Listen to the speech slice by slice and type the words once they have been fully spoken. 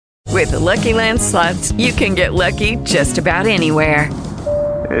With the Lucky Land Slots, you can get lucky just about anywhere.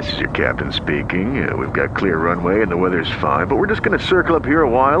 This is your captain speaking. We've got clear runway and the weather's fine, but we're just going to circle up here a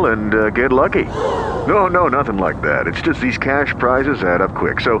while and get lucky. No, nothing like that. It's just these cash prizes add up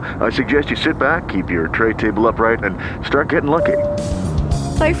quick. So I suggest you sit back, keep your tray table upright, and start getting lucky.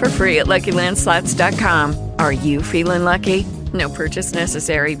 Play for free at LuckyLandSlots.com. Are you feeling lucky? No purchase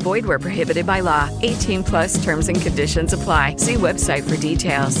necessary. Void where prohibited by law. 18 plus terms and conditions apply. See website for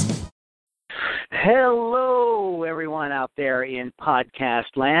details. Hello, everyone out there in podcast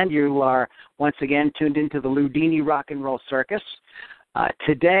land. You are once again tuned into the Ludini Rock and Roll Circus.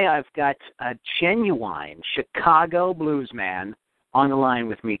 Today I've got a genuine Chicago bluesman on the line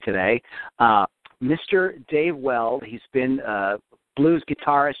with me today, Mr. Dave Weld. He's been a blues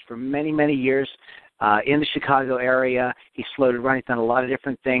guitarist for many, many years in the Chicago area. He's floated around. He's done a lot of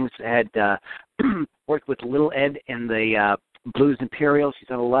different things. Had worked with Little Ed and the Blues Imperials. He's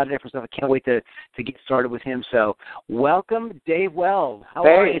done a lot of different stuff. I can't wait to get started with him. So welcome, Dave Weld. How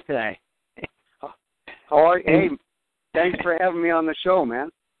are you today? How are you? Hey, thanks for having me on the show,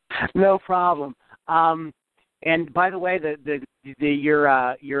 man. No problem. And by the way,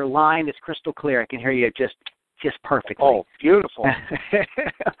 your line is crystal clear. I can hear you just perfectly. Oh, beautiful.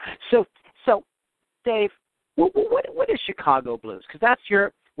 So Dave, what is Chicago blues? Because that's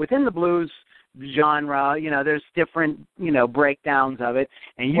within the blues genre. There's different breakdowns of it,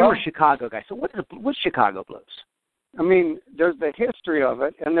 and you're a Chicago guy. So what's Chicago blues? I mean, there's the history of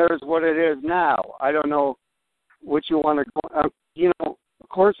it, and there's what it is now. I don't know what you want to go. Of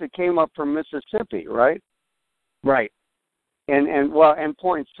course, it came up from Mississippi, right? Right. And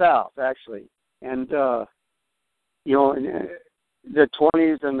point south actually, and the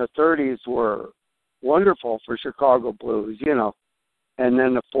 20s and the 30s were wonderful for Chicago blues, and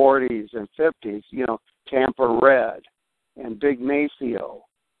then the 40s and 50s, Tampa Red and Big Maceo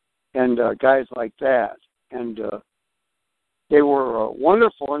and guys like that, and they were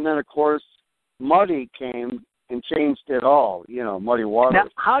wonderful. And then of course Muddy came and changed it all, Muddy Waters. Now,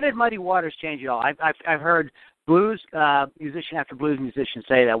 how did Muddy Waters change it all? I've heard blues musician after blues musician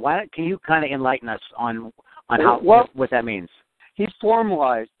say that. Can you kind of enlighten us on what that means? He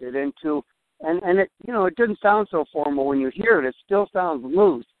formalized it into, and it it didn't sound so formal when you hear it. It still sounds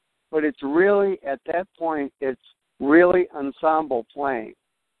loose, but it's really at that point it's really ensemble playing.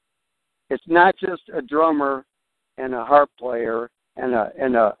 It's not just a drummer and a harp player and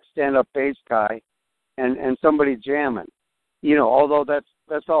a stand-up bass guy and somebody jamming. Although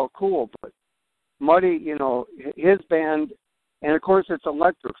that's all cool, but Muddy, his band, and of course it's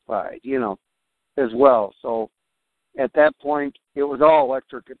electrified, as well. So at that point, it was all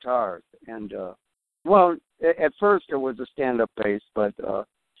electric guitars. And, at first it was a stand-up bass, but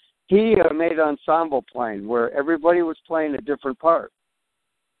he made ensemble playing where everybody was playing a different part.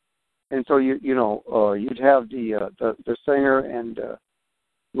 And so, you'd have the singer and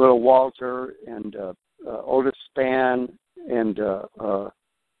Little Walter and Otis Spann and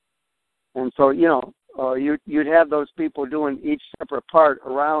so, you'd have those people doing each separate part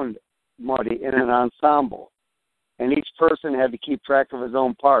around Muddy in an ensemble. And each person had to keep track of his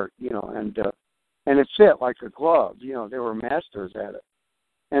own part, and it fit like a glove. They were masters at it.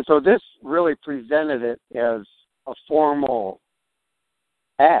 And so this really presented it as a formal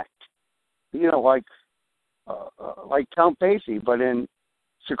act, like Count Basie, but in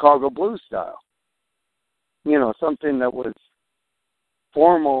Chicago blues style. Something that was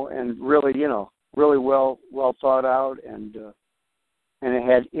formal and really, really well thought out, and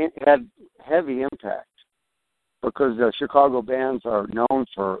it had heavy impact because the Chicago bands are known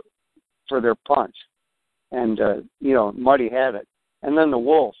for their punch, and Muddy had it, and then the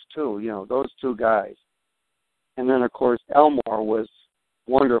Wolves too, those two guys, and then of course Elmore was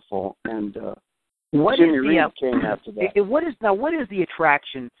wonderful, and Jimmy Reed came after that. What is the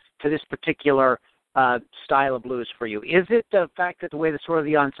attraction to this particular style of blues for you? Is it the fact that the way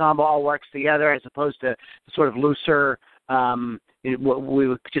the ensemble all works together as opposed to the sort of looser,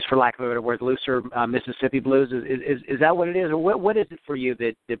 just for lack of a better word, looser Mississippi blues? Is that what it is, or what is it for you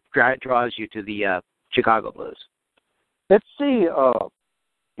that draws you to the Chicago blues? It's the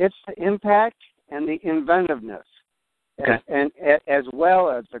impact and the inventiveness, okay. and as well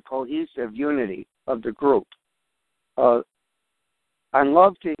as the cohesive unity of the group. I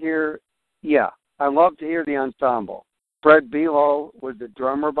love to hear the ensemble. Fred Below was the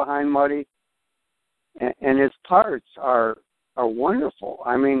drummer behind Muddy, and his parts are wonderful.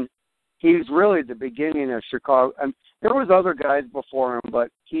 I mean, he's really the beginning of Chicago. There was other guys before him,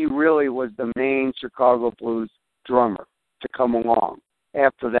 but he really was the main Chicago blues drummer to come along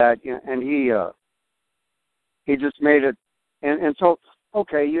after that, and he just made it. And so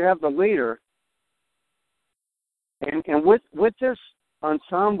okay, you have the leader, and with this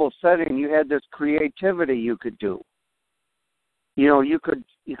ensemble setting, you had this creativity you could do. You could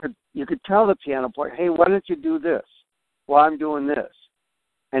tell the piano player, hey, why don't you do this? Well, I'm doing this.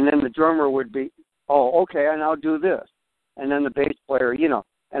 And then the drummer would be, oh, okay, and I'll do this. And then the bass player,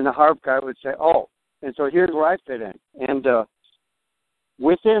 and the harp guy would say, oh, and so here's where I fit in. And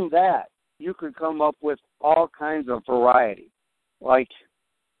within that, you could come up with all kinds of variety. Like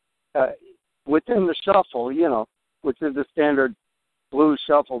within the shuffle, which is the standard blues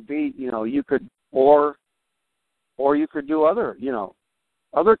shuffle beat, you could, or you could do other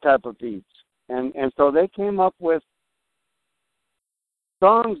type of beats. And so they came up with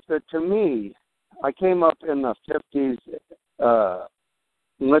songs that, to me, I came up in the 50s,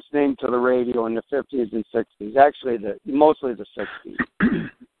 listening to the radio in the 50s and 60s, actually mostly the 60s.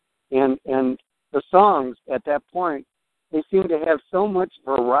 and the songs at that point, they seem to have so much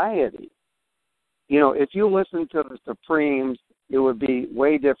variety. If you listen to the Supremes, it would be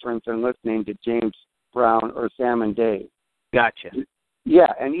way different than listening to James Brown or Sam and Dave. Gotcha.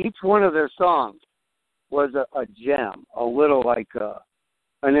 Yeah, and each one of their songs was a gem, a little like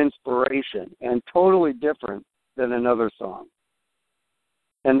an inspiration, and totally different than another song.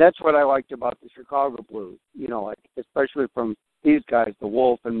 And that's what I liked about the Chicago blues, like especially from these guys, the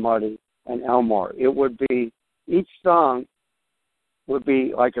Wolf and Muddy and Elmore. It would be, each song would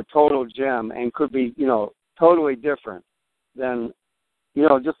be like a total gem and could be, totally different than,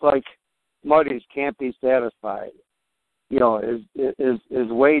 just like Muddy's Can't Be Satisfied, is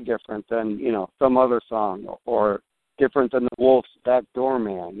way different than, some other song, or different than the Wolf's Backdoor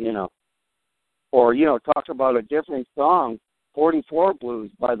Man, or, talk about a different song, 44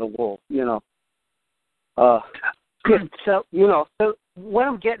 Blues by the Wolf, So what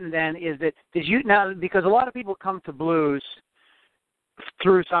I'm getting then is that because a lot of people come to blues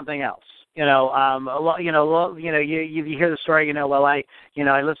through something else. You hear the story. I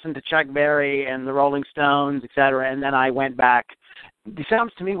listened to Chuck Berry and the Rolling Stones, etc., and then I went back. It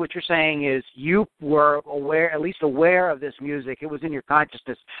sounds to me what you're saying is you were aware of this music. It was in your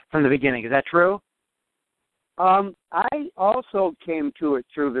consciousness from the beginning. Is that true? I also came to it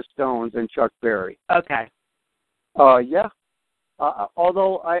through the Stones and Chuck Berry. Okay. Yeah.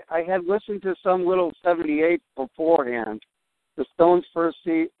 Although I had listened to some little 78 beforehand. The Stones' first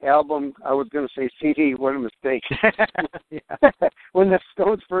album, I was going to say CD, what a mistake. When the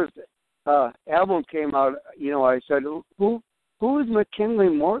Stones' first album came out, I said, who is McKinley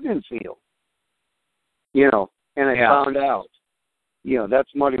Morganfield? And I found out,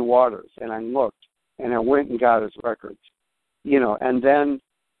 that's Muddy Waters. And I looked, and I went and got his records. And then,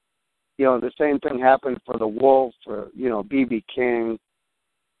 the same thing happened for the Wolf, for, B.B. King,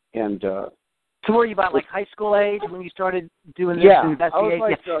 and... So were you about like high school age when you started doing this investigation? I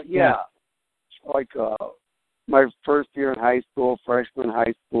was my first year in high school, freshman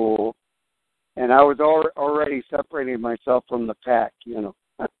high school, and I was already separating myself from the pack, You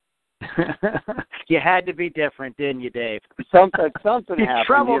had to be different, didn't you, Dave? Something happened.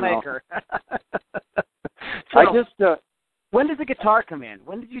 Troublemaker. When did the guitar come in?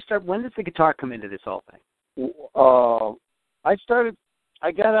 When did the guitar come into this whole thing?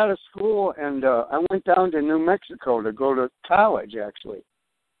 I got out of school and I went down to New Mexico to go to college, actually.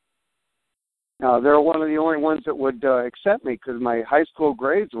 Now, they're one of the only ones that would accept me because my high school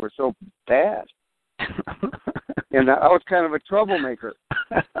grades were so bad. And I was kind of a troublemaker.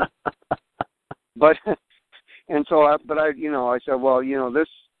 I said, well, this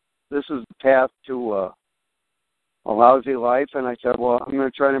is the path to a lousy life. And I said, well, I'm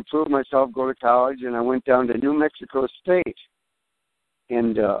going to try to improve myself, go to college. And I went down to New Mexico State.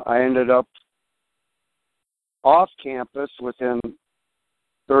 And I ended up off campus within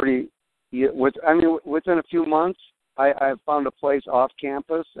within a few months. I found a place off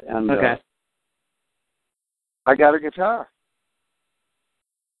campus, and I got a guitar.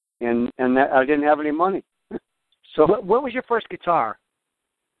 And that, I didn't have any money. So what was your first guitar?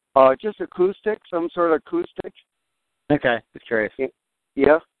 Just acoustic, some sort of acoustic. Okay, just curious.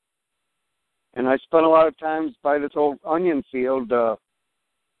 Yeah. And I spent a lot of times by this old onion field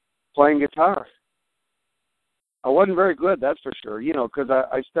playing guitar. I wasn't very good, that's for sure, because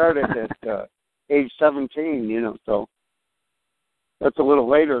I started at age 17, so that's a little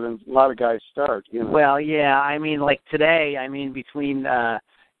later than a lot of guys start, Well, yeah, like today, between,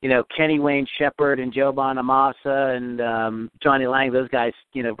 Kenny Wayne Shepherd and Joe Bonamassa and Johnny Lang, those guys,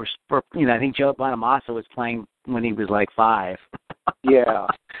 were I think Joe Bonamassa was playing when he was like 5. Yeah.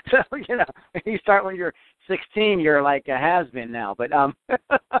 So, you start when you're 16, you're like a has-been now, but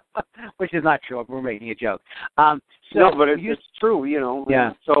which is not true. We're making a joke. No, but it's true, you know.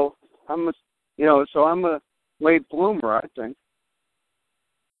 Yeah. So I'm a late bloomer, I think.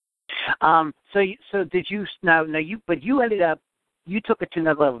 So did you but you ended up, you took it to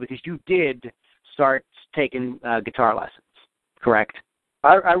another level because you did start taking guitar lessons, correct?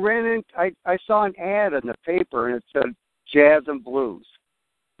 I saw an ad in the paper and it said jazz and blues.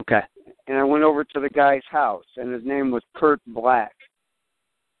 Okay. And I went over to the guy's house and his name was Kurt Black.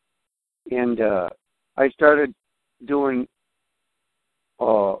 And I started doing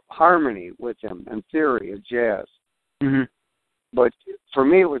harmony with him and theory of jazz. Mm-hmm. But for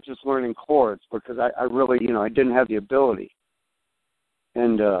me, it was just learning chords because I really, I didn't have the ability.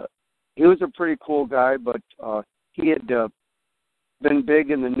 And he was a pretty cool guy, but he had been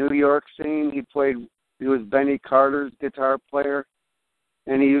big in the New York scene. He was Benny Carter's guitar player,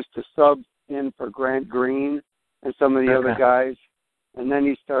 and he used to sub in for Grant Green and some of the other guys. And then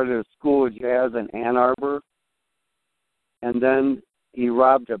he started a school of jazz in Ann Arbor. And then he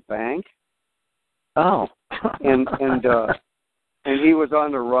robbed a bank. Oh. and he was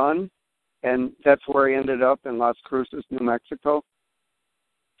on the run, and that's where he ended up in Las Cruces, New Mexico.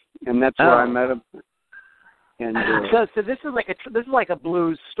 And that's where I met him. And so this is like a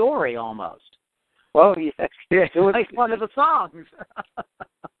blues story almost. Well, yes, it was like one of the songs.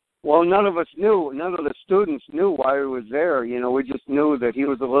 Well, none of the students knew why he was there. We just knew that he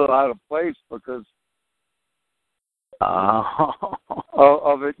was a little out of place because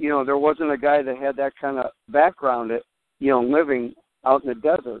of it. There wasn't a guy that had that kind of background, living out in the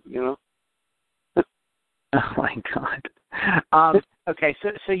desert. Oh my God. Okay,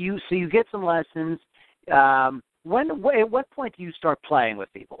 so you get some lessons. At what point do you start playing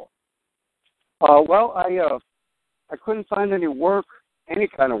with people? Well, I couldn't find any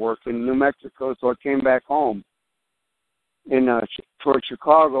kind of work in New Mexico, so I came back home towards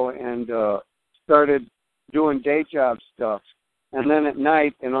Chicago and started doing day job stuff. And then at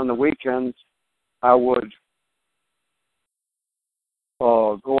night and on the weekends, I would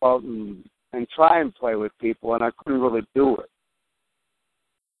go out and try and play with people, and I couldn't really do it.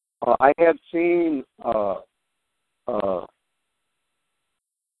 I had seen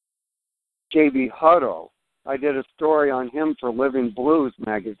J.B. Hutto. I did a story on him for Living Blues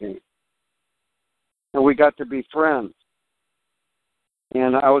magazine, and we got to be friends.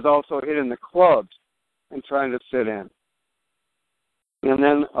 And I was also hitting the clubs and trying to sit in. And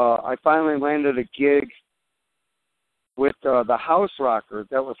then I finally landed a gig with the House Rockers.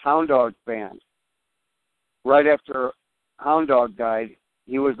 That was Hound Dog's band. Right after Hound Dog died,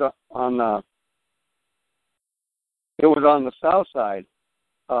 he was on the south side,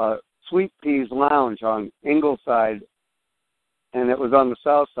 Sweet Peas Lounge on Ingleside, and it was on the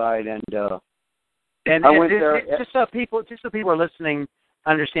south side. And I went there. Just so people are listening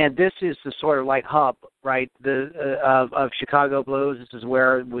understand, this is the sort of like hub, right? Of Chicago blues. This is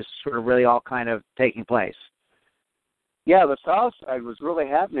where it was sort of really all kind of taking place. Yeah, the south side was really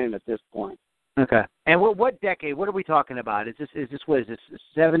happening at this point. Okay. And what decade? What are we talking about? Is this what is this?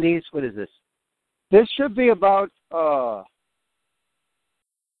 70s? What is this? This should be about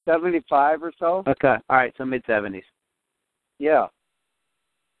 75 or so. Okay. All right. So mid-70s. Yeah.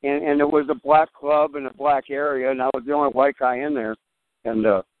 And it was a black club in a black area, and I was the only white guy in there. And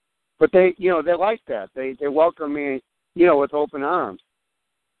but they liked that. They welcomed me, with open arms.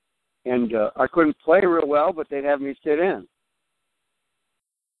 And I couldn't play real well, but they'd have me sit in.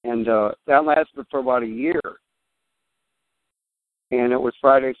 And that lasted for about a year. And it was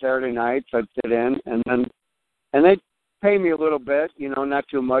Friday, Saturday nights. I'd sit in, and they'd pay me a little bit, not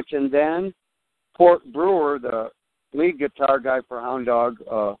too much. And then Port Brewer, the lead guitar guy for Hound Dog,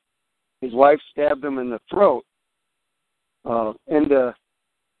 his wife stabbed him in the throat, over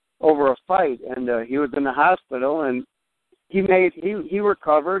a fight, and he was in the hospital, and he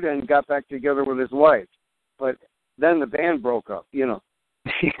recovered and got back together with his wife, but then the band broke up,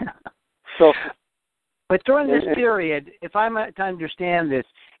 So, but during this period, if I'm to understand this,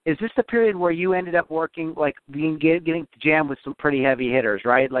 is this the period where you ended up working, like getting to jam with some pretty heavy hitters,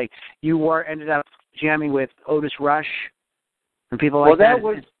 right? Like you ended up jamming with Otis Rush and people like that?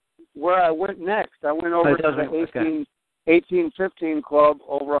 Well, that was where I went next. I went over to the 1815 Club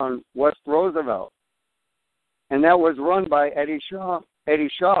over on West Roosevelt. And that was run by Eddie Shaw,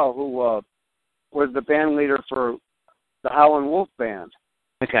 who was the band leader for the Howlin' Wolf Band.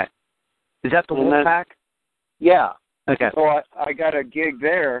 Okay. Is that the Wolf Pack? Yeah. Okay. So I got a gig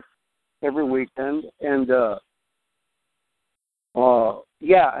there every weekend, and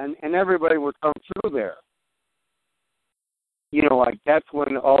and everybody would come through there. Like that's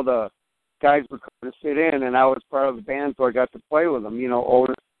when all the guys would come to sit in, and I was part of the band, so I got to play with them.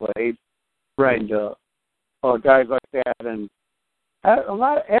 Otis played, right? And guys like that, and a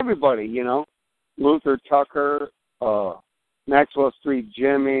lot of everybody. Luther Tucker, Maxwell Street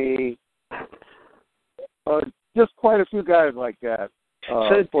Jimmy, just quite a few guys like that.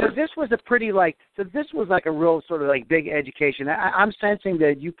 So this was this was like a real sort of like big education. I'm sensing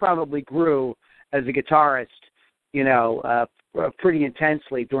that you probably grew as a guitarist, pretty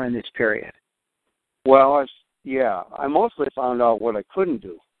intensely during this period. Well, I mostly found out what I couldn't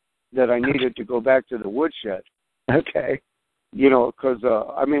do, that I needed to go back to the woodshed. Okay. Because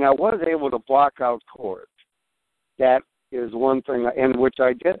I was able to block out chords. That is one thing, and which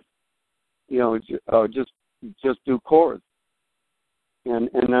I did. Just do chords. And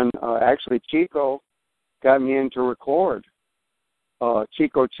then actually Chico got me into record.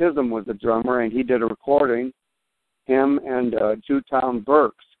 Chico Chisholm was the drummer, and he did a recording. Him and Jewtown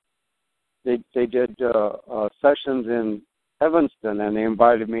Burks. They did sessions in Evanston, and they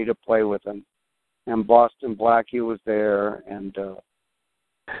invited me to play with them. And Boston Blackie was there, and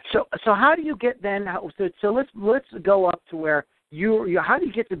so how do you get then? So let's go up to where you. How do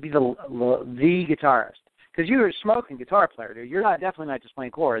you get to be the guitarist? Because you're a smoking guitar player, dude. You're definitely not just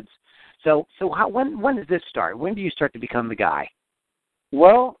playing chords. So when does this start? When do you start to become the guy?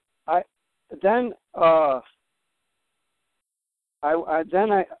 Well, I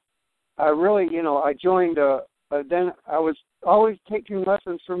really, I joined. Then I was always taking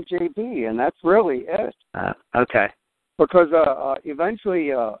lessons from JB, and that's really it. Okay. Because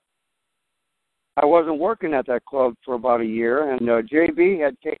eventually, I wasn't working at that club for about a year, and JB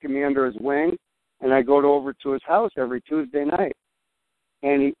had taken me under his wing. And I go over to his house every Tuesday night,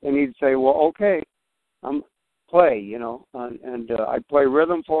 and he'd say, "Well, okay, play," and I'd play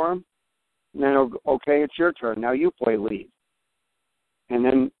rhythm for him, and then okay, it's your turn. Now you play lead, and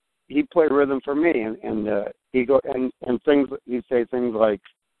then he'd play rhythm for me, and he'd go and things. He'd say things like,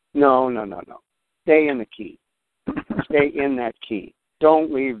 "No, stay in the key, stay in that key.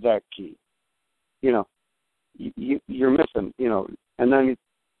 Don't leave that key. You're missing, and then."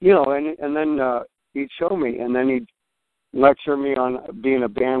 And then he'd show me, and then he'd lecture me on being a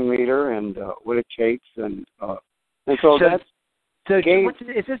band leader and what it takes, and so that's. So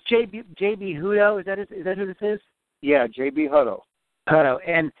is this JB Hutto? Is that who this is? Yeah, JB Hutto.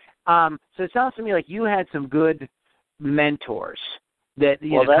 And so it sounds to me like you had some good mentors that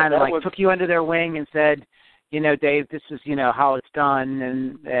kind of took you under their wing and said, Dave, this is how it's done,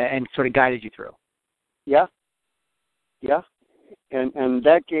 and sort of guided you through. Yeah. And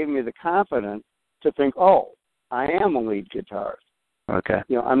that gave me the confidence to think, I am a lead guitarist. Okay.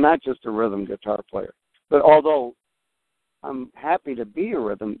 I'm not just a rhythm guitar player. But although I'm happy to be a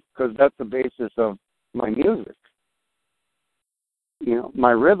rhythm, because that's the basis of my music.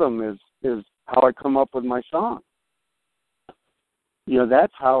 My rhythm is how I come up with my song.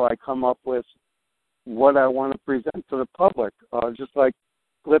 That's how I come up with what I want to present to the public. Just like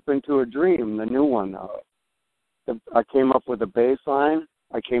Slip Into a Dream, the new one. I came up with a bass line.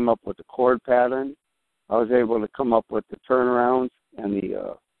 I came up with the chord pattern. I was able to come up with the turnarounds and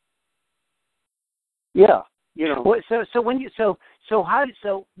the So how do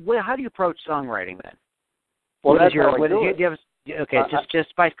you approach songwriting then? Well, that's how I do it.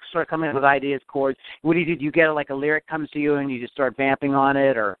 Just by sort of coming up with ideas, chords. What do you do? Do you get a lyric comes to you and you just start vamping on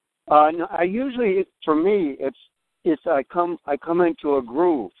it, or? No, I usually, for me, it's I come into a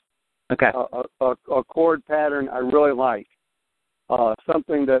groove. Okay. A chord pattern I really like,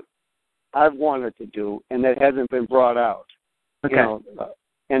 something that I've wanted to do and that hasn't been brought out. Okay.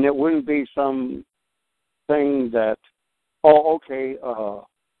 And it wouldn't be some thing that,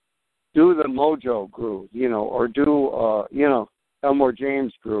 do the Mojo groove, or do Elmore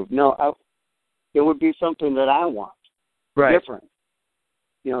James groove. No, it would be something that I want, right? Different,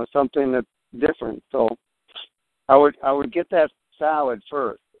 something that's different. So I would get that salad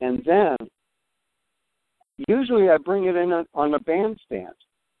first. And then, usually I bring it in on a bandstand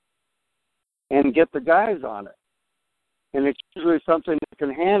and get the guys on it. And it's usually something they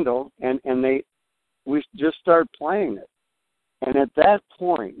can handle, and we just start playing it. And at that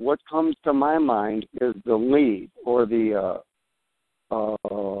point, what comes to my mind is the lead or the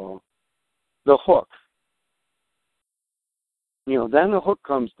hook. Then the hook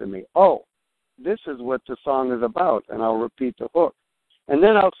comes to me. This is what the song is about, and I'll repeat the hook. And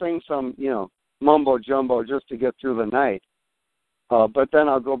then I'll sing some, mumbo jumbo just to get through the night. But then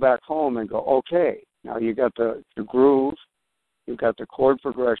I'll go back home and go, okay, now you got the groove, you've got the chord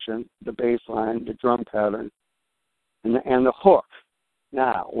progression, the bass line, the drum pattern, and the hook.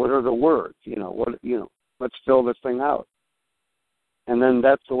 Now, what are the words? Let's fill this thing out. And then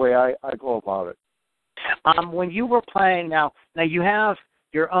that's the way I go about it. When you were playing, now you have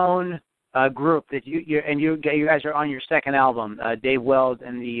your own group that you guys are on your second album, Dave Weld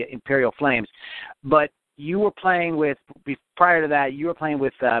and the Imperial Flames, but you were playing with, prior to that, you were playing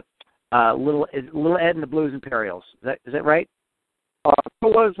with Little Ed and the Blues Imperials. Is that right? It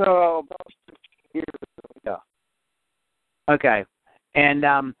was about 15 years ago, yeah. Okay, and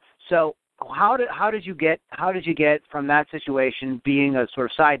so how did you get from that situation, being a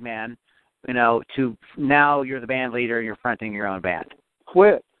sort of sideman, to now you're the band leader and you're fronting your own band?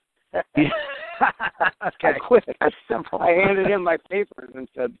 Quit. Okay. I quit. That's simple. I handed in my papers and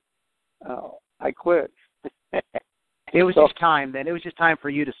said, I quit. It was just time then. It was just time for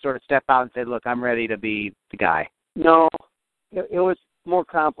you to sort of step out and say, look, I'm ready to be the guy. No, it was more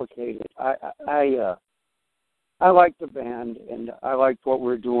complicated. I liked the band and I liked what we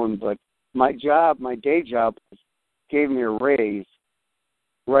were doing, but my day job, gave me a raise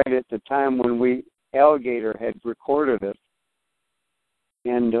right at the time when Alligator had recorded it.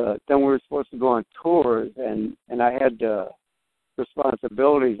 And then we were supposed to go on tours, and I had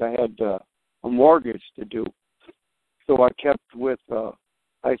responsibilities. I had a mortgage to do. So I kept with,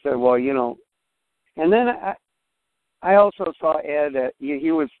 I said, well, and then I also saw Ed that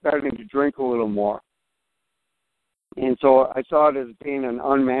he was starting to drink a little more. And so I saw it as being an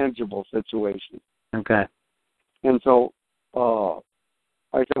unmanageable situation. Okay. And so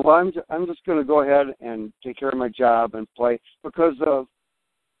I said, well, I'm just going to go ahead and take care of my job and play, because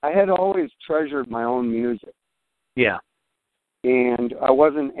I had always treasured my own music. Yeah. And I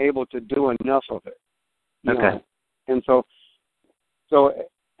wasn't able to do enough of it. Okay. And so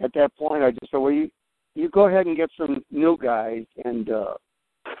at that point, I just said, well, you go ahead and get some new guys, and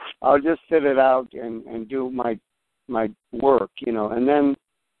I'll just sit it out and do my work, And then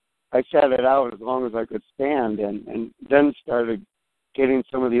I sat it out as long as I could stand, and then started getting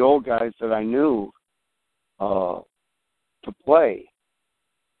some of the old guys that I knew to play.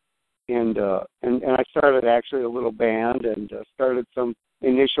 And I started actually a little band and started some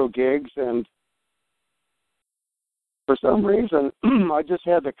initial gigs, and for some reason I just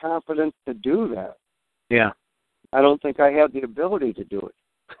had the confidence to do that. Yeah. I don't think I had the ability to do it.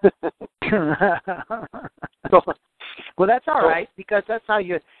 Well, that's all right, because that's how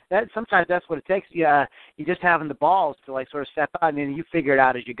sometimes that's what it takes. You just having the balls to sort of step out, and then you figure it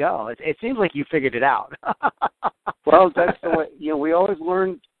out as you go. It seems like you figured it out. Well, that's the way. We always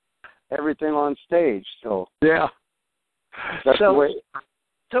learn everything on stage. So yeah, that's the way.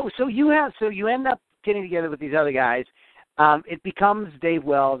 So you end up getting together with these other guys. It becomes Dave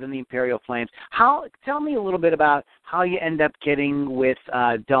Weld and the Imperial Flames. Tell me a little bit about how you end up getting with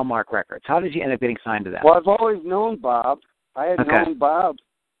Delmark Records. How did you end up getting signed to that? Well, I've always known Bob. I had known Bob,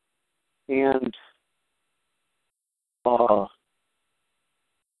 and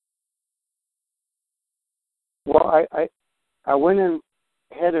I went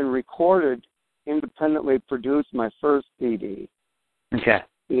ahead and recorded, independently produced my first CD. Okay.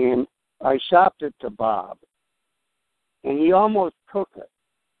 And I shopped it to Bob. And he almost took it.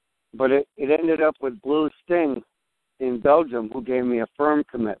 But it ended up with Blue Sting in Belgium, who gave me a firm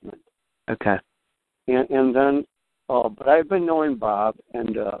commitment. Okay. And then, but I've been knowing Bob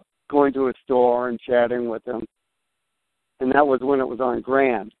and going to his store and chatting with him. And that was when it was on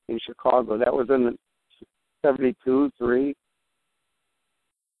Grand in Chicago. That was in 72, 3.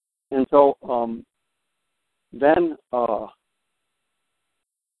 And so then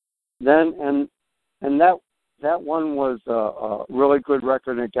that one was a really good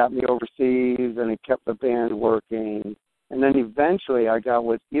record, and it got me overseas, and it kept the band working. And then eventually I got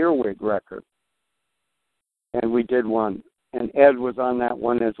with Earwig Records, and we did one. And Ed was on that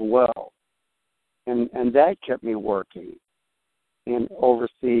one as well. And that kept me working and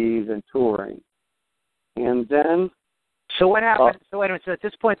overseas and touring. And then... So what happened? So wait a minute. So at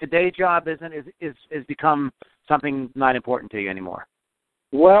this point, the day job is become something not important to you anymore.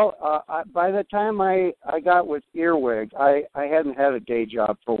 Well, by the time I got with Earwig, I hadn't had a day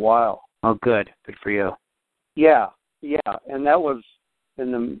job for a while. Oh, good. Good for you. Yeah. And that was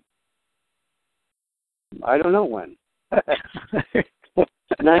in the, I don't know when.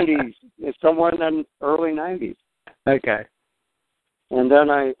 90s, somewhere in the early 90s. Okay. And then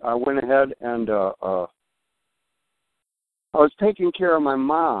I went ahead and I was taking care of my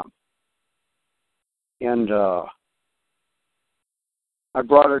mom. And I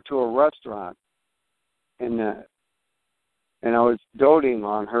brought her to a restaurant, and I was doting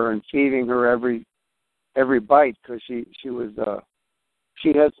on her and feeding her every bite, because she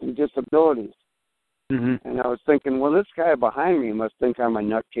had some disabilities. Mm-hmm. And I was thinking, well, this guy behind me must think I'm a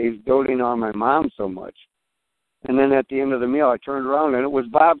nutcase doting on my mom so much. And then at the end of the meal, I turned around, and it was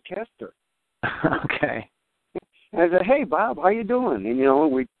Bob Kester. Okay. And I said, "Hey, Bob, how you doing?"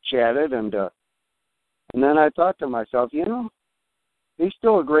 And, we chatted, and then I thought to myself, he's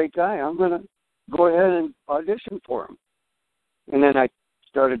still a great guy. I'm going to go ahead and audition for him. And then I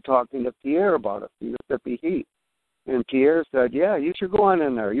started talking to Pierre about it, Mississippi Heat. And Pierre said, "Yeah, you should go on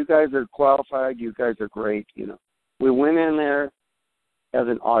in there. You guys are qualified. You guys are great." We went in there as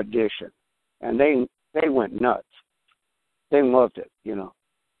an audition, and they went nuts. They loved it,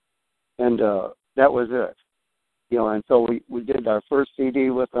 and that was it. And so we did our first CD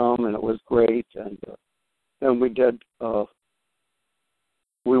with them, and it was great. And then we did.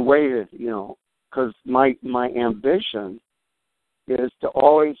 We waited, because my ambition is to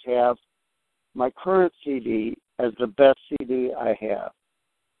always have my current CD as the best CD I have.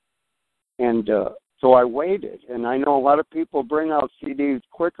 And so I waited, and I know a lot of people bring out CDs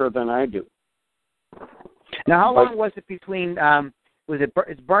quicker than I do. Now, how long was it between?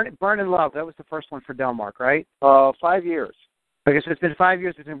 It's Burn in Love? That was the first one for Delmark, right? 5 years. Okay, so it's been 5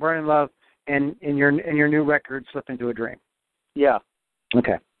 years between Burn in Love and your new record, Slip Into a Dream. Yeah.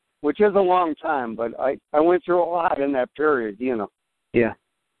 Okay. Which is a long time, but I went through a lot in that period, Yeah.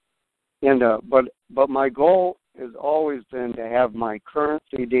 And but my goal has always been to have my current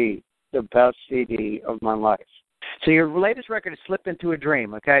CD the best CD of my life. So your latest record is Slip Into a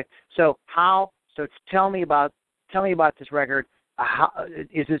Dream, okay? So tell me about this record.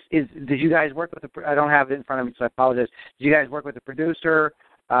 Did you guys work with I don't have it in front of me, so I apologize. Did you guys work with a producer?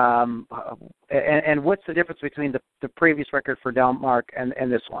 And what's the difference between the previous record for Delmark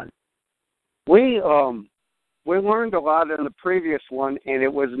and this one? We learned a lot in the previous one, and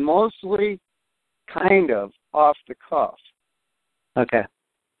it was mostly kind of off the cuff. Okay.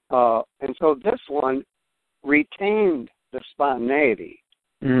 And so this one retained the spontaneity,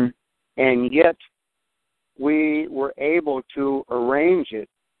 and yet we were able to arrange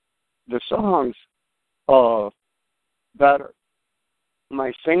the songs, better.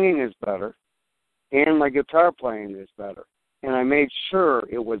 My singing is better, and my guitar playing is better, and I made sure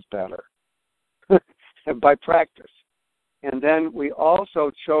it was better by practice. And then we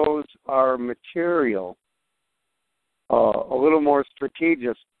also chose our material a little more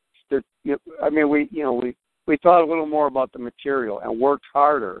strategic. I mean, we thought a little more about the material and worked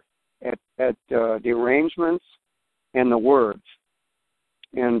harder at the arrangements and the words.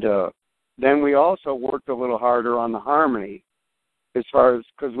 And then we also worked a little harder on the harmony, as far as,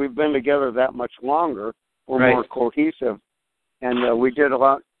 because we've been together that much longer, we're more cohesive. And we did a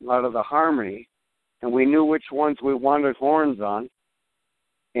lot of the harmony, and we knew which ones we wanted horns on,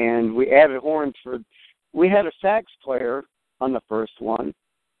 and we added horns we had a sax player on the first one,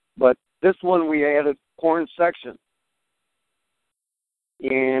 but this one we added horn section.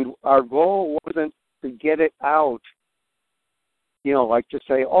 And our goal wasn't to get it out, like to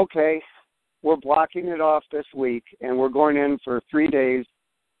say, okay, we're blocking it off this week, and we're going in for 3 days,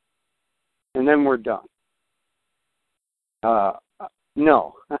 and then we're done.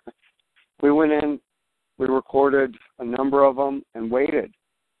 No. We went in, we recorded a number of them, and waited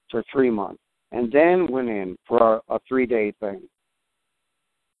for 3 months, and then went in for a 3-day thing.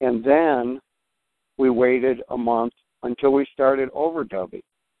 And then we waited a month until we started overdubbing.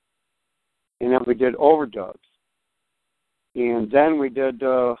 And then we did overdubs. And then we did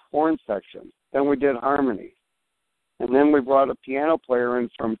horn section. Then we did harmony. And then we brought a piano player in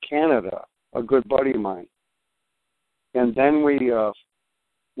from Canada, a good buddy of mine. And then we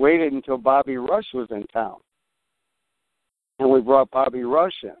waited until Bobby Rush was in town. And we brought Bobby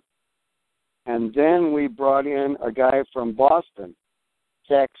Rush in. And then we brought in a guy from Boston,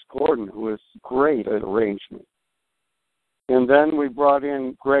 Sax Gordon, who was great at arrangement. And then we brought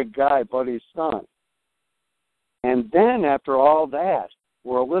in Greg Guy, Buddy's son. And then after all that,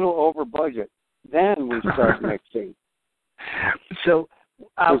 we're a little over budget. Then we start mixing. So,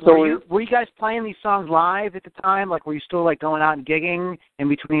 were you guys playing these songs live at the time? Like, were you still going out and gigging in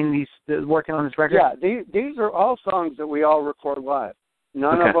between working on this record? Yeah, these are all songs that we all record live.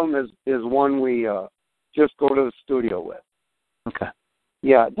 None of them is one we just go to the studio with. Okay.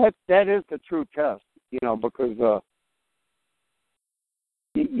 Yeah, that is the true test, because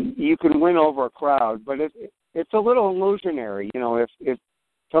you can win over a crowd, but it's a little illusionary, if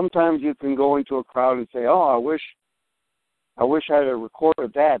sometimes you can go into a crowd and say, "Oh, I wish I had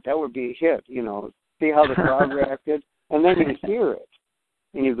recorded that. That would be a hit." See how the crowd reacted, and then you hear it,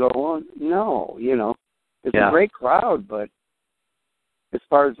 and you go, "Well, no, it's a great crowd, but as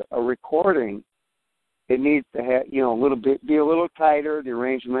far as a recording, it needs to have, be a little tighter, the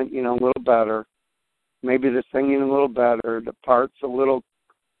arrangement, a little better, maybe the singing a little better, the parts a little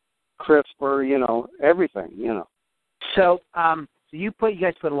crisper, everything, So, you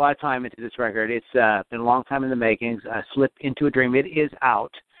guys put a lot of time into this record. It's been a long time in the making. Slip Into a Dream. It is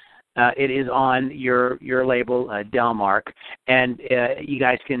out. It is on your label, Delmark, and you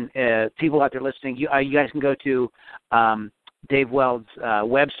guys can people out there listening. You guys can go to Dave Weld's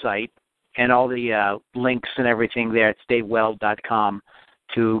website and all the links and everything there. It's daveweld.com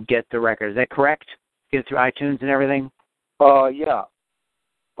to get the record. Is that correct? Get it through iTunes and everything. Yeah.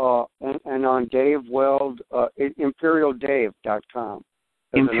 And on Dave Weld, ImperialDave.com.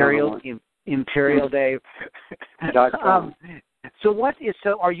 ImperialDave.com. So what is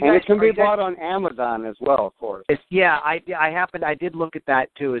are you? And guys, it can be bought on Amazon as well, of course. Yeah, I did look at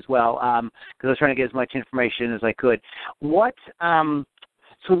that too as well because I was trying to get as much information as I could. What's going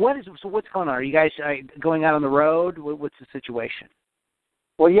on? Are you guys going out on the road? What's the situation?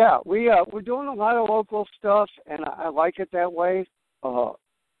 Well, yeah, we're doing a lot of local stuff, and I like it that way.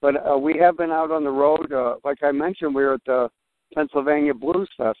 But we have been out on the road. Like I mentioned, we were at the Pennsylvania Blues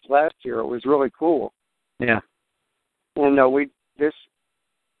Fest last year. It was really cool. Yeah. And a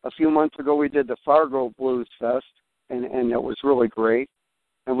few months ago, we did the Fargo Blues Fest, and it was really great.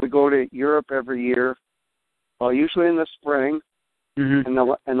 And we go to Europe every year, usually in the spring. Mm-hmm.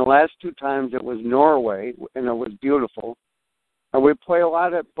 And the last two times it was Norway, and it was beautiful. And we play a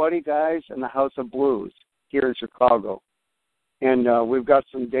lot at Buddy Guys and the House of Blues here in Chicago. And we've got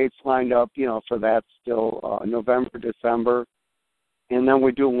some dates lined up, for that still, November, December. And then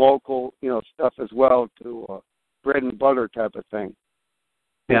we do local, stuff as well to bread and butter type of thing.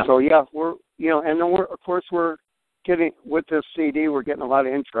 Yeah. And so, yeah, we're getting, with this CD, we're getting a lot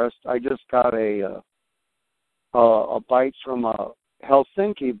of interest. I just got a bite from a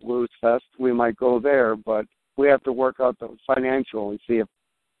Helsinki Blues Fest. We might go there, but we have to work out the financial and see if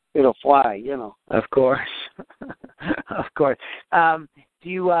it'll fly, Of course, of course. Do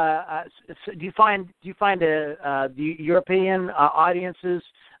you find the European audiences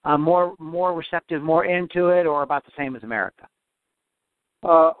more receptive, more into it, or about the same as America?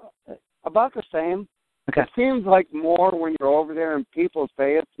 About the same. Okay. It seems like more when you're over there, and people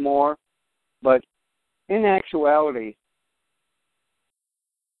say it's more, but in actuality,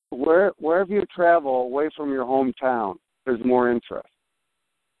 wherever you travel away from your hometown, there's more interest.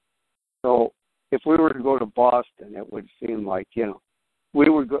 So if we were to go to Boston, it would seem like, we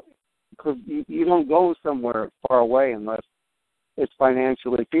would go, because you don't go somewhere far away unless it's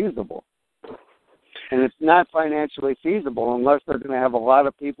financially feasible. And it's not financially feasible unless they're going to have a lot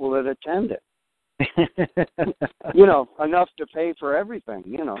of people that attend it. Enough to pay for everything,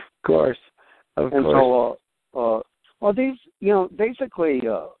 Of course. Of and course. So, these, basically,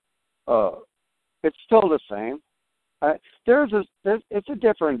 it's still the same. It's a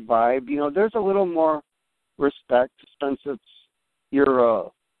different vibe. There's a little more respect since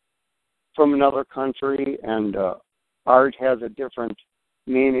you're from another country, and art has a different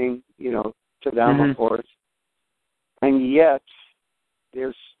meaning, to them, mm-hmm. of course. And yet,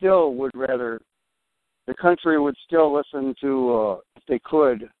 the country would still listen to, if they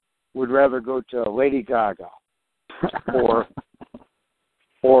could, would rather go to Lady Gaga, or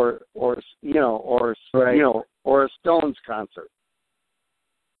right. Or a Stones concert.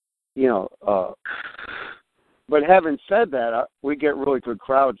 But having said that, we get really good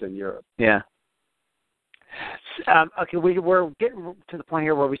crowds in Europe. Yeah. Okay, we're getting to the point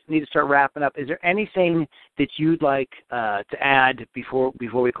here where we need to start wrapping up. Is there anything that you'd like to add before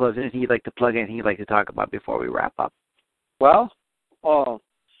we close? Anything you'd like to plug? Anything you'd like to talk about before we wrap up? Well,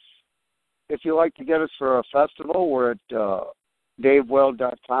 if you'd like to get us for a festival, we're at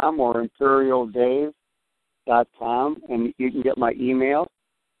daveweld.com or imperialdave.com, and you can get my email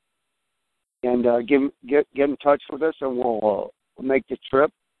and get in touch with us, and we'll make the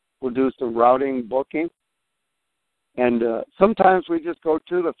trip. We'll do some routing, booking, and sometimes we just go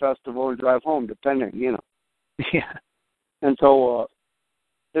to the festival and drive home, depending, Yeah. And so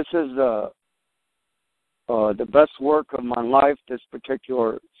this is the best work of my life. This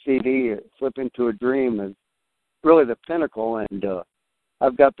particular CD, Slip Into a Dream, is really the pinnacle, and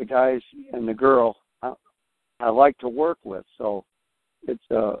I've got the guys and the girl I like to work with, so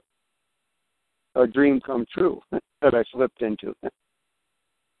it's a dream come true that I slipped into.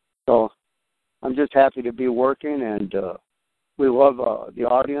 So I'm just happy to be working, and we love the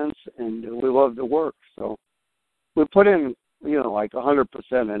audience, and we love the work. So we put in, like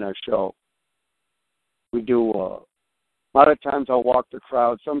 100% in our show. We do a lot of times I'll walk the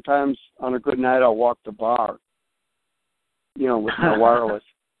crowd. Sometimes on a good night I'll walk the bar, with my wireless.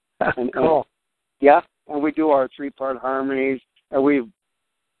 Cool. And we do our 3-part harmonies, and we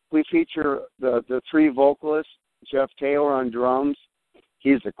feature the 3 vocalists. Jeff Taylor on drums.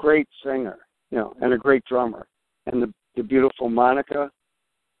 He's a great singer, and a great drummer. And the beautiful Monica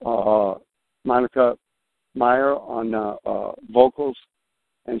Meyer on vocals,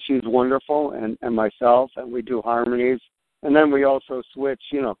 and she's wonderful, and myself, and we do harmonies. And then we also switch,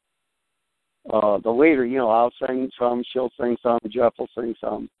 the leader, I'll sing some, she'll sing some, Jeff will sing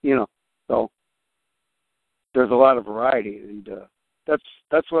some, so there's a lot of variety, and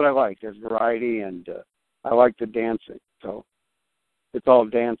that's what I like. There's variety, and I like the dancing, so it's all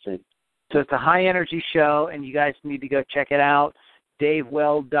dancing. So it's a high-energy show, and you guys need to go check it out,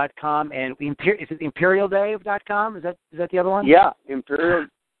 DaveWeld.com, and is it ImperialDave.com? Is that the other one? Yeah,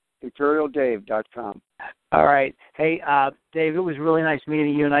 ImperialDave.com. All right. Hey, Dave, it was really nice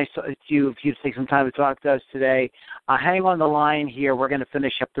meeting you. Nice to you if you take some time to talk to us today. Hang on the line here. We're going to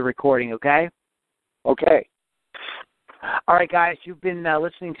finish up the recording, okay? Okay. All right, guys, you've been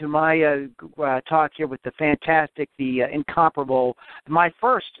listening to my talk here with the fantastic, the incomparable, my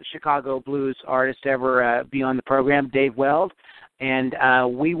first Chicago blues artist ever be on the program, Dave Weld. And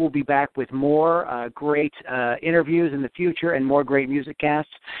we will be back with more great interviews in the future and more great music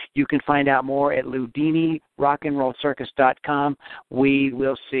casts. You can find out more at LudiniRock'n'RollCircus.com. We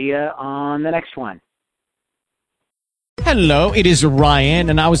will see you on the next one. Hello, it is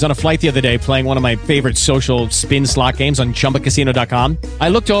Ryan, and I was on a flight the other day playing one of my favorite social spin slot games on ChumbaCasino.com. I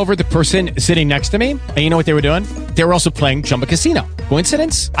looked over at the person sitting next to me, and you know what they were doing? They were also playing Chumba Casino.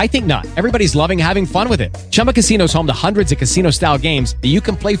 Coincidence? I think not. Everybody's loving having fun with it. Chumba Casino is home to hundreds of casino-style games that you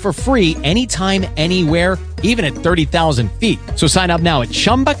can play for free anytime, anywhere, even at 30,000 feet. So sign up now at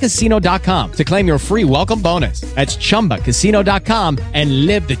ChumbaCasino.com to claim your free welcome bonus. That's ChumbaCasino.com and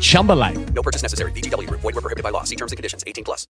live the Chumba life. No purchase necessary. VGW. Void where prohibited by law. See terms and conditions. 18+.